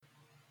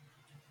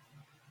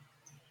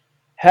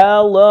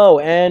Hello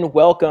and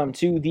welcome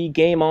to the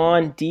Game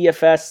On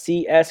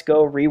DFS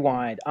CSGO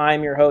Rewind.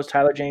 I'm your host,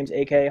 Tyler James,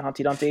 aka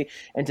Humpty Dumpty,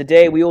 and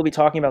today we will be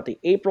talking about the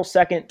April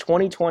 2nd,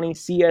 2020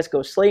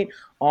 CSGO slate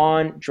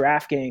on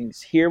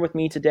DraftKings. Here with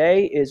me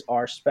today is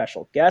our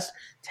special guest,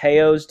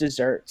 Teo's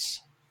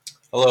Desserts.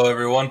 Hello,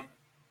 everyone.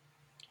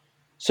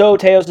 So,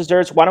 Teo's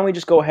Desserts, why don't we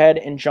just go ahead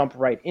and jump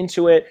right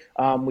into it?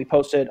 We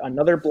posted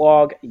another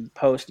blog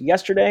post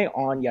yesterday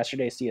on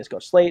yesterday's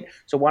CSGO slate.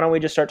 So, why don't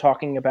we just start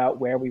talking about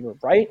where we were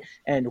right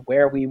and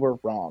where we were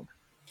wrong?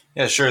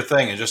 Yeah, sure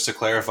thing. And just to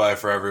clarify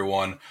for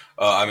everyone,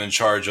 I'm in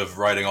charge of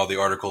writing all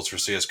the articles for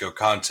CSGO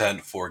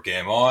content for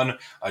Game On.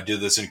 I do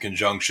this in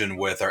conjunction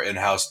with our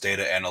in-house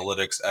data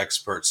analytics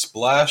expert,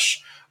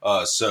 Splash.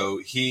 So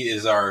he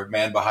is our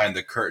man behind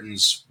the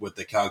curtains with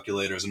the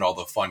calculators and all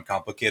the fun,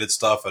 complicated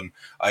stuff. And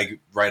I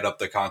write up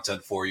the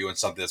content for you in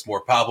something that's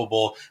more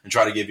palpable and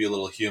try to give you a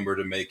little humor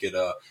to make it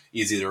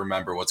easy to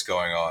remember what's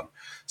going on.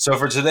 So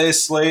for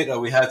today's slate,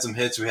 we had some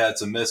hits, we had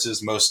some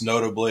misses. Most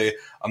notably,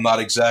 I'm not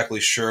exactly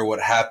sure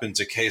what happened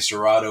to K.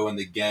 Serrato and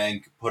the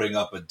gang putting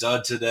up a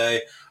dud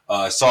today.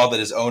 I saw that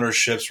his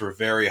ownerships were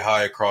very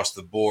high across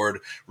the board,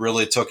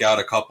 really took out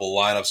a couple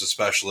lineups,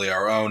 especially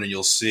our own, and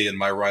you'll see in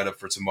my write-up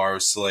for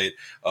tomorrow's slate,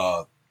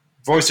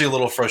 voicing a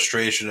little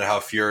frustration at how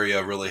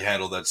Furia really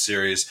handled that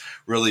series.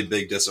 Really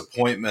big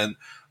disappointment.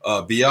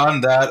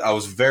 Beyond that, I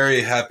was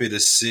very happy to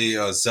see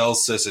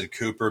Zelsis and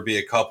Cooper be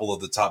a couple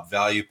of the top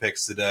value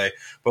picks today,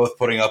 both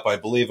putting up, I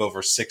believe,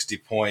 over 60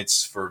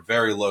 points for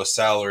very low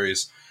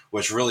salaries,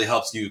 which really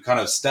helps you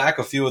kind of stack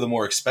a few of the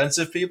more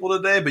expensive people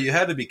today. But you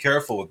had to be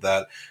careful with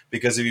that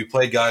because if you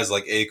played guys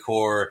like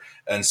Acor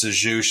and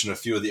Sejush and a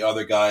few of the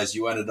other guys,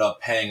 you ended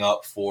up paying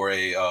up for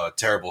a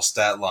terrible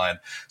stat line.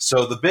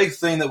 So the big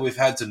thing that we've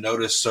had to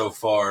notice so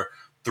far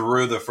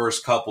through the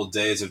first couple of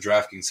days of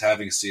DraftKings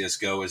having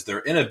CSGO is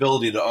their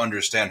inability to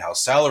understand how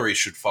salary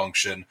should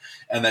function,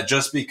 and that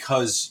just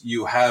because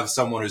you have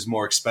someone who's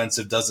more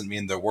expensive doesn't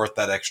mean they're worth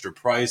that extra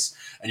price,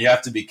 and you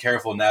have to be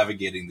careful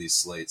navigating these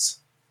slates.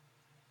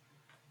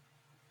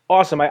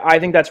 Awesome. I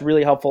think that's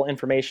really helpful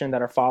information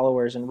that our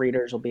followers and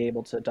readers will be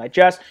able to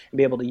digest and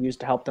be able to use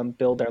to help them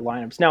build their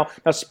lineups. Now,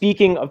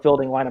 speaking of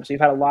building lineups, we've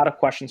had a lot of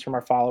questions from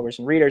our followers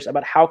and readers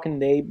about how can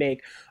they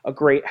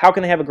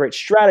have a great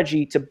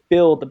strategy to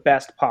build the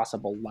best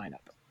possible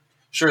lineup.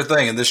 Sure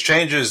thing, and this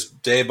changes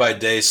day by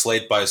day,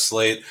 slate by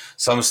slate.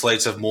 Some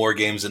slates have more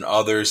games than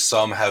others.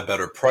 Some have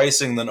better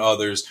pricing than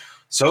others.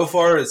 So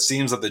far, it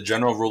seems that the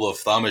general rule of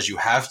thumb is you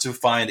have to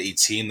find a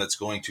team that's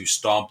going to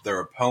stomp their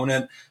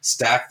opponent,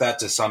 stack that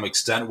to some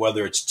extent,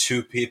 whether it's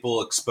 2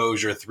 people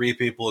exposure, 3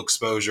 people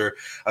exposure.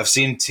 I've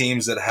seen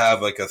teams that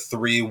have like a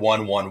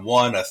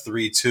 3-1-1-1, a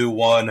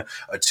 3-2-1,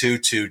 a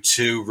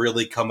 2-2-2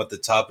 really come at the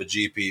top of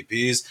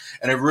GPPs,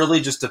 and it really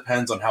just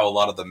depends on how a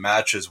lot of the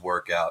matches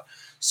work out.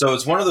 So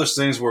it's one of those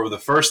things where the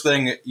first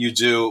thing you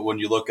do when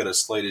you look at a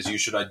slate is you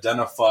should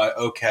identify,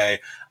 okay,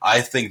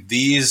 I think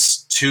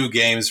these 2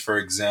 games, for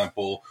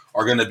example,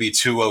 are going to be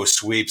 2-0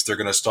 sweeps. They're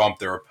going to stomp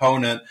their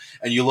opponent.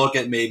 And you look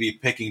at maybe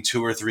picking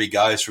 2 or 3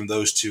 guys from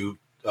those 2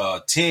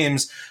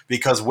 teams,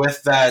 because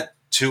with that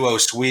 2-0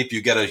 sweep,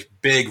 you get a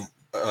big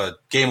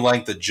game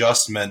length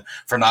adjustment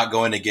for not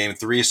going to game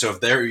 3. So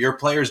if your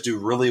players do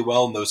really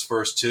well in those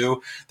first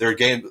 2, their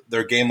game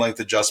length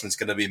adjustment is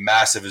going to be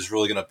massive, is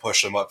really going to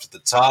push them up to the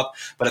top.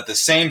 But at the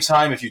same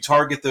time, if you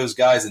target those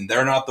guys and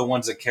they're not the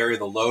ones that carry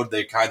the load,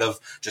 they kind of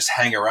just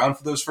hang around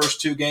for those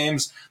first 2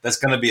 games, that's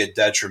going to be a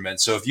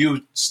detriment. So if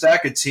you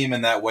stack a team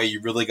in that way,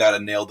 you really got to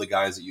nail the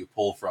guys that you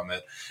pull from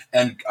it.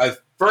 And I've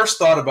first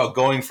thought about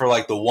going for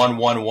like the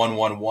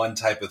 1-1-1-1-1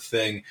 type of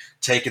thing,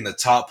 taking the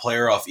top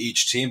player off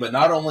each team. But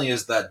not only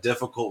is that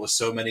difficult with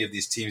so many of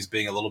these teams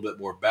being a little bit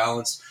more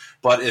balanced,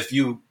 but if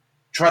you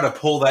try to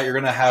pull that, you're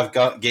going to have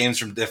games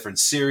from different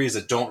series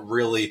that don't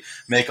really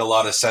make a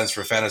lot of sense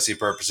for fantasy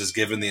purposes,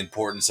 given the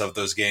importance of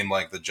those game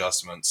length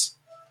adjustments.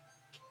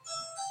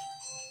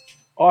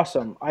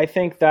 Awesome. I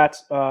think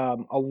that's a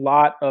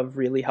lot of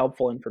really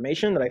helpful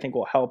information that I think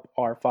will help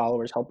our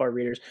followers, help our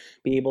readers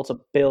be able to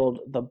build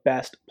the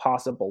best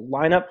possible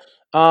lineup.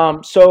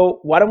 So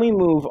why don't we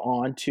move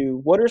on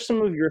to what are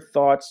some of your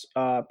thoughts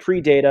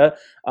pre-data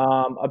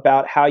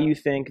about how you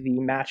think the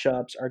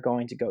matchups are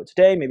going to go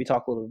today? Maybe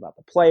talk a little bit about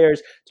the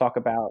players, talk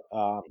about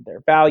their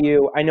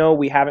value. I know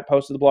we haven't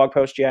posted the blog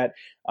post yet.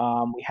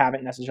 We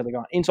haven't necessarily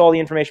gone into all the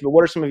information, but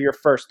what are some of your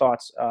first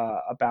thoughts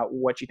about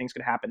what you think is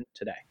going to happen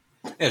today?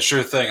 Yeah,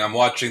 sure thing. I'm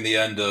watching the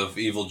end of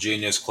Evil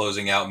Genius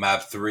closing out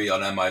map 3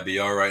 on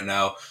MIBR right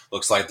now.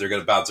 Looks like they're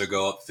about to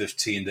go up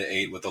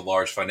 15-8 with a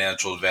large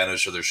financial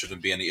advantage, so there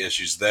shouldn't be any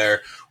issues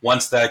there.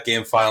 Once that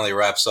game finally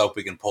wraps up,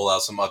 we can pull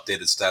out some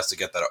updated stats to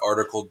get that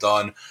article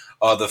done.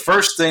 The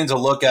first thing to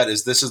look at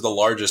is this is the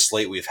largest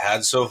slate we've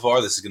had so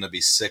far. This is going to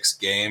be 6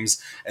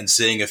 games, and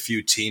seeing a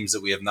few teams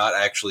that we have not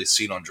actually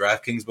seen on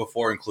DraftKings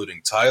before,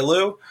 including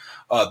Tyloo.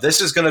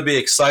 This is going to be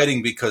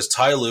exciting because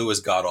Tyloo is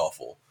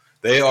god-awful.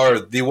 They are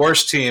the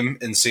worst team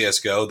in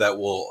CSGO that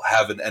will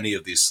have in any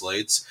of these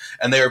slates,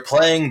 and they are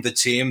playing the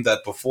team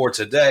that before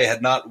today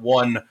had not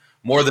won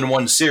more than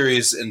one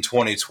series in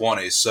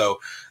 2020. So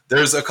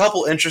there's a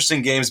couple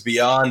interesting games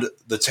beyond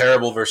the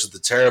terrible versus the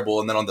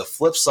terrible. And then on the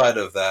flip side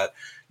of that,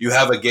 you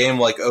have a game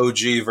like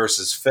OG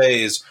versus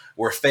FaZe,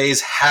 where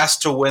FaZe has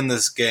to win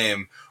this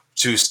game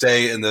to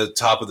stay in the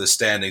top of the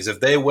standings. If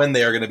they win,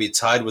 they are going to be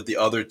tied with the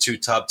other two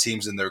top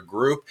teams in their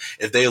group.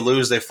 If they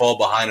lose, they fall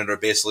behind and are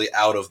basically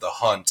out of the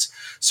hunt.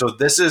 So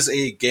this is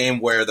a game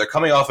where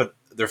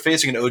they're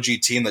facing an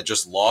OG team that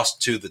just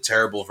lost to the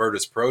terrible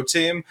Virtus Pro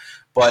team.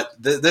 But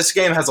this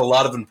game has a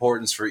lot of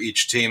importance for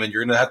each team, and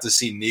you're going to have to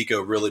see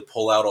Nico really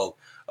pull out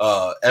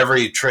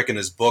every trick in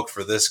his book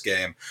for this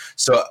game.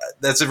 So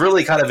that's a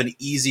really kind of an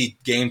easy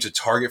game to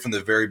target from the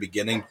very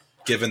beginning,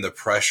 given the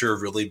pressure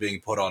really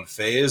being put on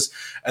FaZe.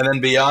 And then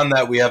beyond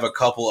that, we have a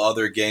couple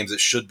other games that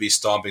should be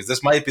stompings.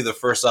 This might be the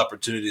first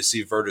opportunity to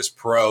see Virtus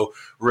Pro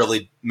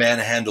really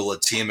manhandle a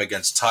team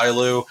against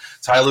Tyloo.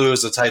 Tyloo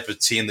is the type of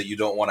team that you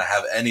don't want to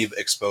have any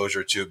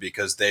exposure to,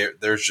 because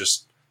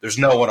there's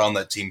no one on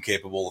that team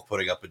capable of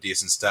putting up a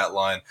decent stat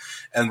line.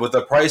 And with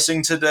the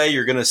pricing today,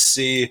 you're going to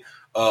see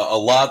a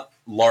lot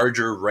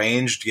larger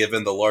range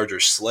given the larger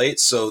slate.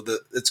 So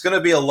it's going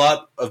to be a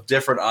lot of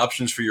different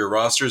options for your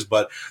rosters,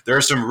 but there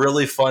are some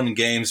really fun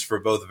games for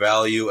both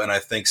value and I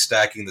think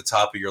stacking the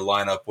top of your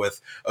lineup with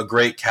a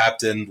great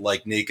captain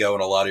like Nico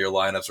and a lot of your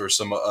lineups, or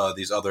some of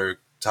these other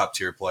top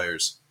tier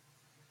players.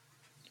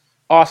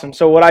 Awesome.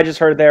 So what I just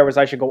heard there was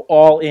I should go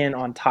all in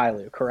on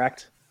Tyloo,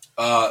 correct?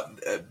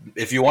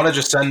 If you want to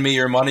just send me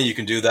your money, you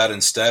can do that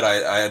instead.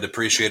 I'd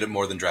appreciate it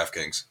more than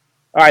DraftKings.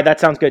 All right, that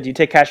sounds good. Do you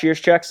take cashier's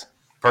checks?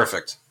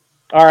 Perfect.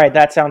 All right,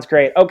 that sounds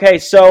great. Okay,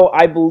 so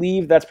I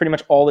believe that's pretty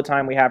much all the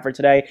time we have for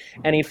today.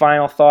 Any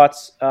final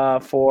thoughts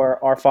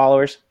for our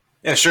followers?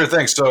 Yeah, sure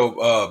thing.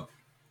 So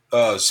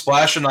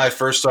Splash and I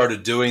first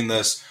started doing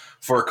this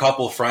for a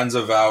couple friends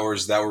of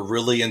ours that were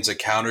really into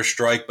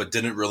Counter-Strike but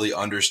didn't really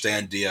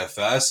understand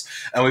DFS.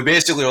 And we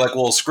basically were like,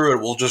 well, screw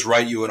it. We'll just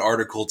write you an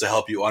article to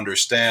help you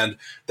understand.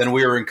 Then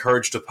we were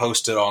encouraged to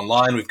post it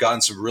online. We've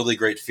gotten some really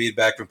great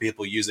feedback from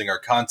people using our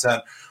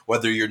content,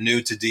 whether you're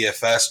new to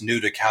DFS, new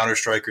to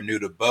Counter-Strike, or new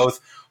to both.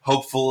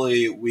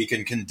 Hopefully we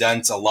can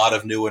condense a lot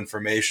of new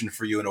information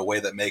for you in a way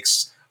that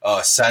makes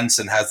sense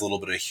and has a little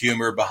bit of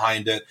humor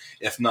behind it,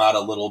 if not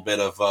a little bit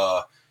of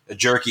a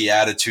jerky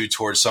attitude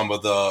towards some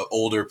of the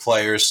older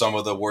players, some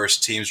of the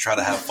worst teams, try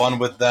to have fun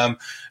with them,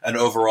 and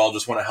overall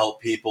just want to help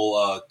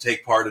people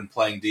take part in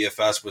playing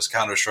DFS with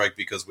Counter-Strike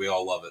because we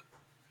all love it.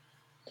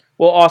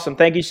 Well, awesome.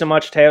 Thank you so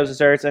much, Teo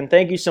Desserts, and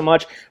thank you so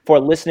much for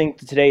listening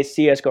to today's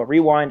CSGO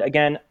Rewind.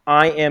 Again,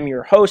 I am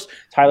your host,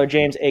 Tyler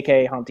James,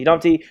 a.k.a. Humpty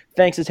Dumpty.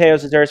 Thanks to Teo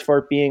Desserts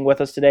for being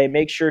with us today.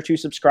 Make sure to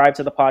subscribe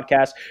to the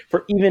podcast.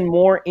 For even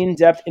more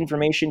in-depth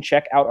information,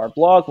 check out our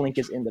blog. Link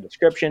is in the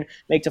description.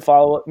 Make sure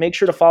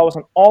to follow us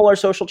on all our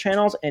social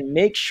channels, and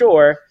make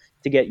sure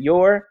to get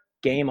your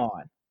game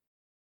on.